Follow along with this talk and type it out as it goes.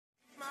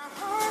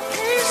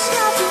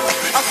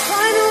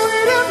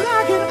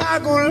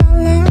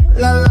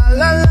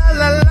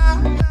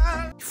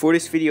Before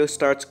this video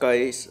starts,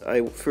 guys,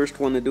 I first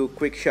want to do a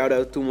quick shout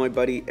out to my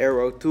buddy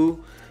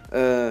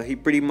Arrow2. He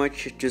pretty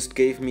much just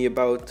gave me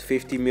about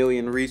 50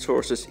 million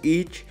resources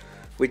each,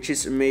 which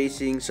is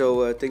amazing.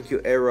 So thank you,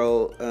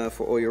 Arrow,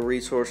 for all your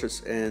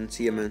resources, and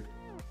see ya, man.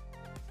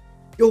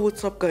 Yo,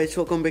 what's up, guys?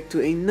 Welcome back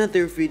to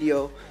another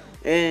video.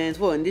 And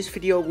well, in this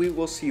video we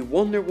will see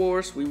Wonder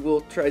Wars. We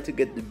will try to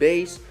get the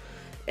base,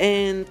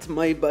 and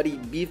my buddy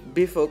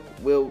Bivok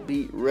will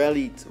be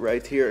rallied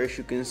right here, as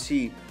you can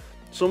see.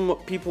 Some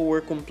people were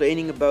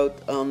complaining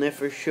about I'll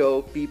never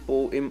show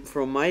people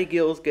from my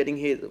guild getting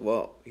hit.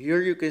 Well,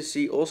 here you can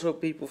see also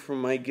people from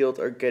my guild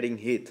are getting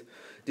hit.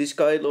 This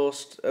guy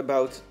lost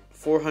about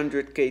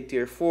 400k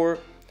tier 4,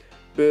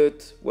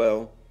 but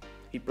well,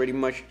 he pretty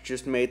much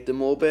just made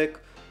them all back.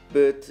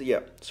 But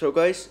yeah, so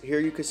guys, here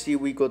you can see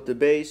we got the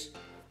base.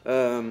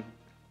 And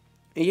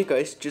yeah,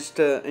 guys, just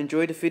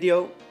enjoy the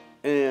video,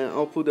 and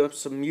I'll put up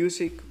some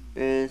music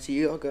and see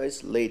you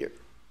guys later.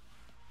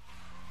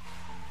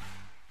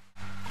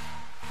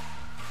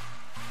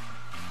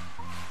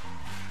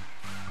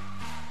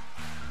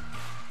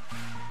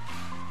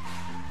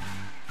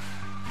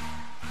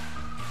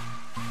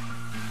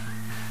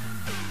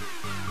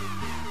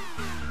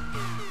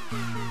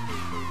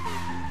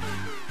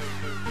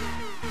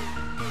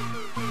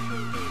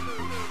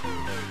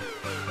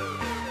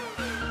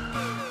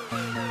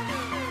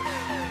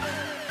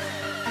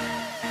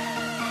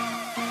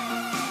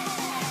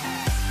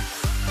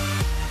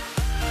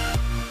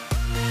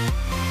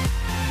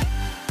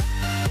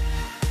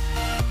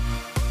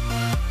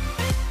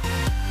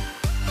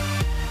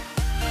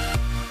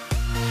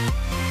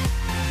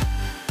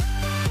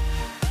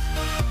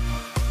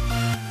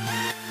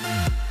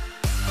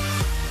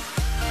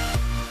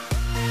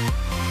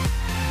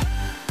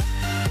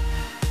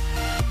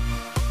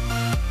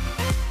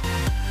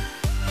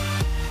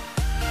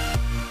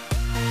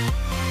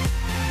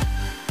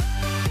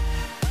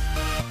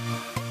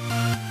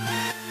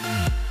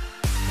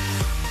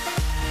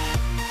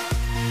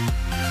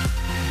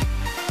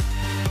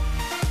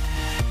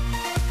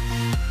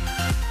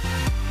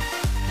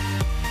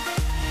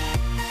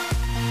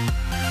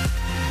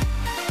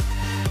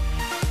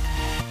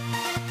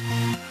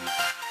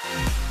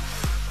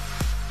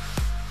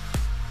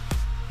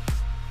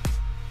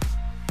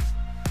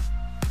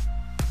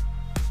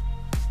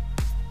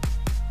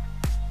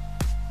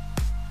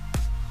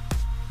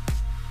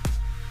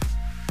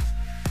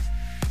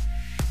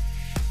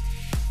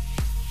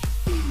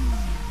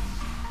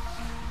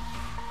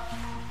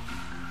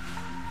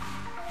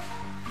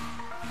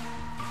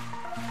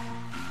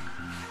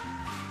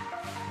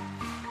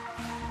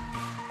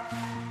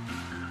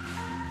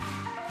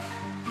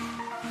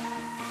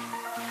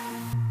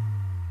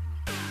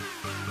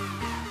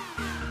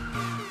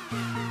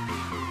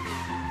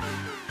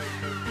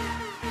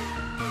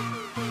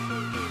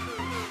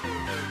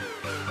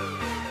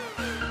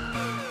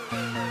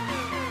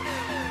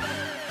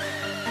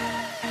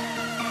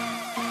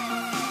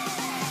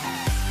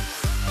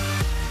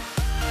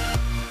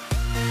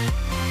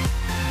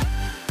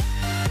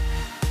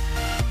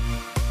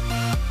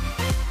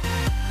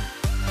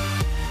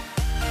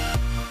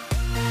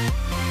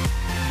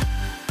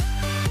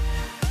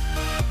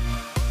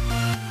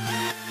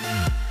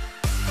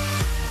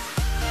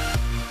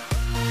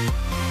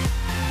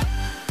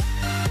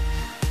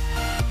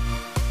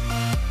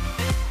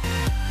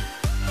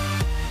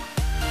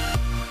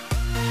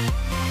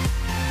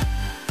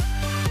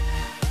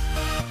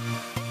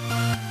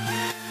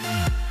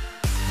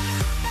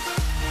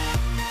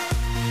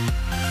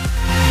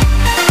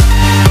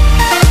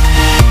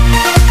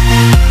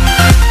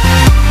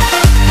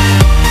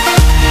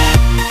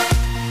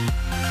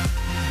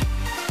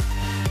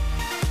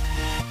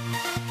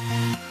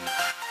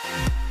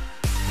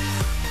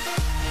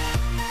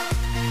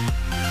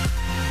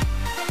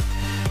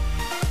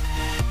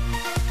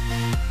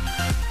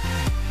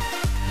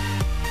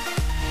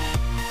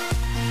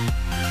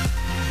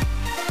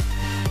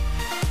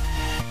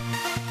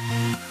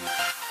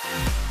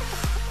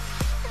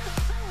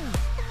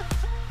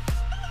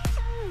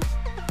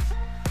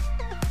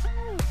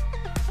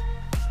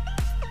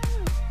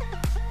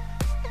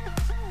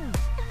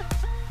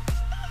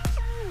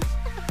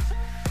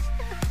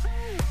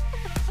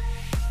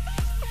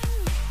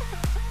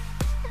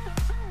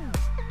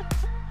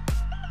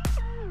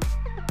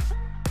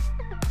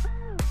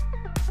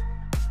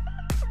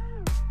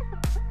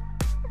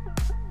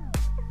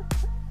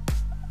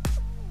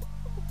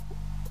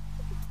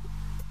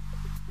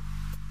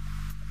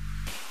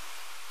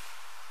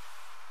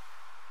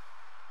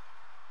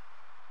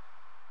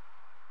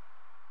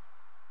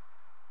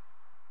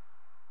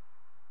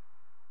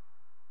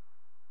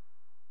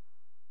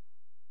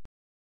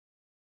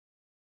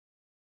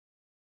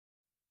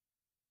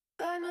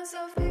 Find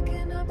myself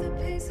picking up the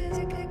pieces,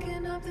 you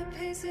picking up the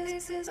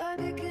pieces, I'm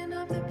picking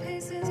up the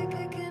pieces, you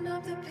picking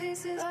up the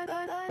pieces, I'm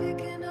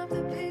picking up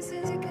the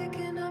pieces, you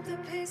picking up the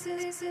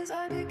pieces,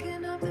 I'm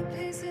picking up the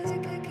pieces,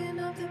 you picking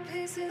up the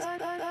pieces, I'm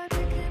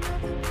picking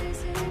up the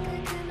pieces, you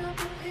picking up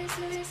the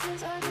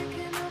pieces, I'm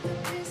picking up the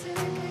pieces, you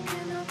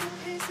picking up the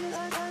pieces,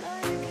 I'm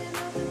picking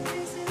up the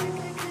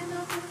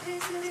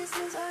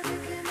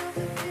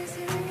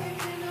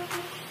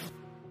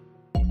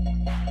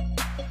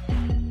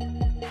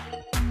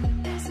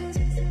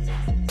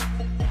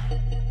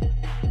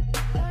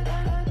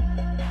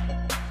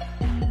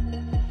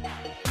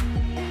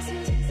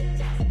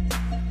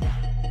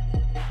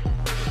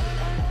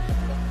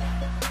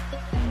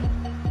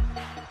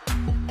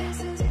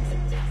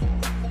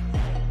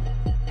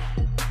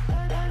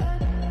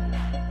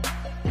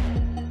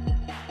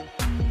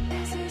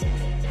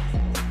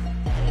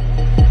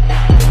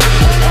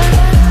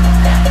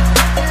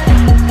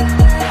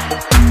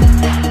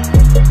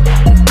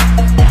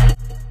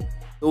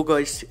You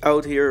guys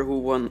out here who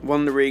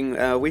wondering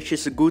which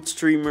is a good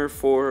streamer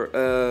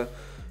for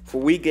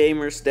we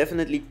gamers,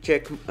 definitely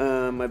check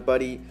my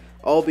buddy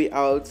I'll Be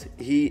Out.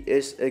 He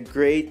is a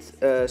great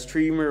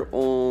streamer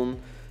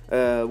on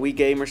we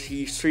gamers.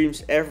 He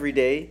streams every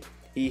day.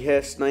 He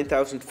has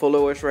 9,000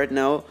 followers right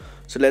now,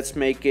 so let's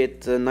make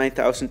it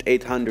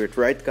 9,800,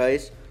 right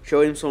guys? Show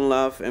him some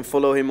love and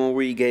follow him on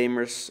we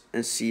gamers,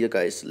 and see you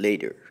guys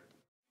later.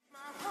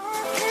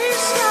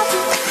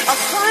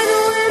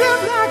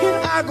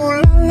 I go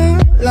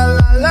la la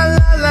la la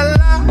la la la.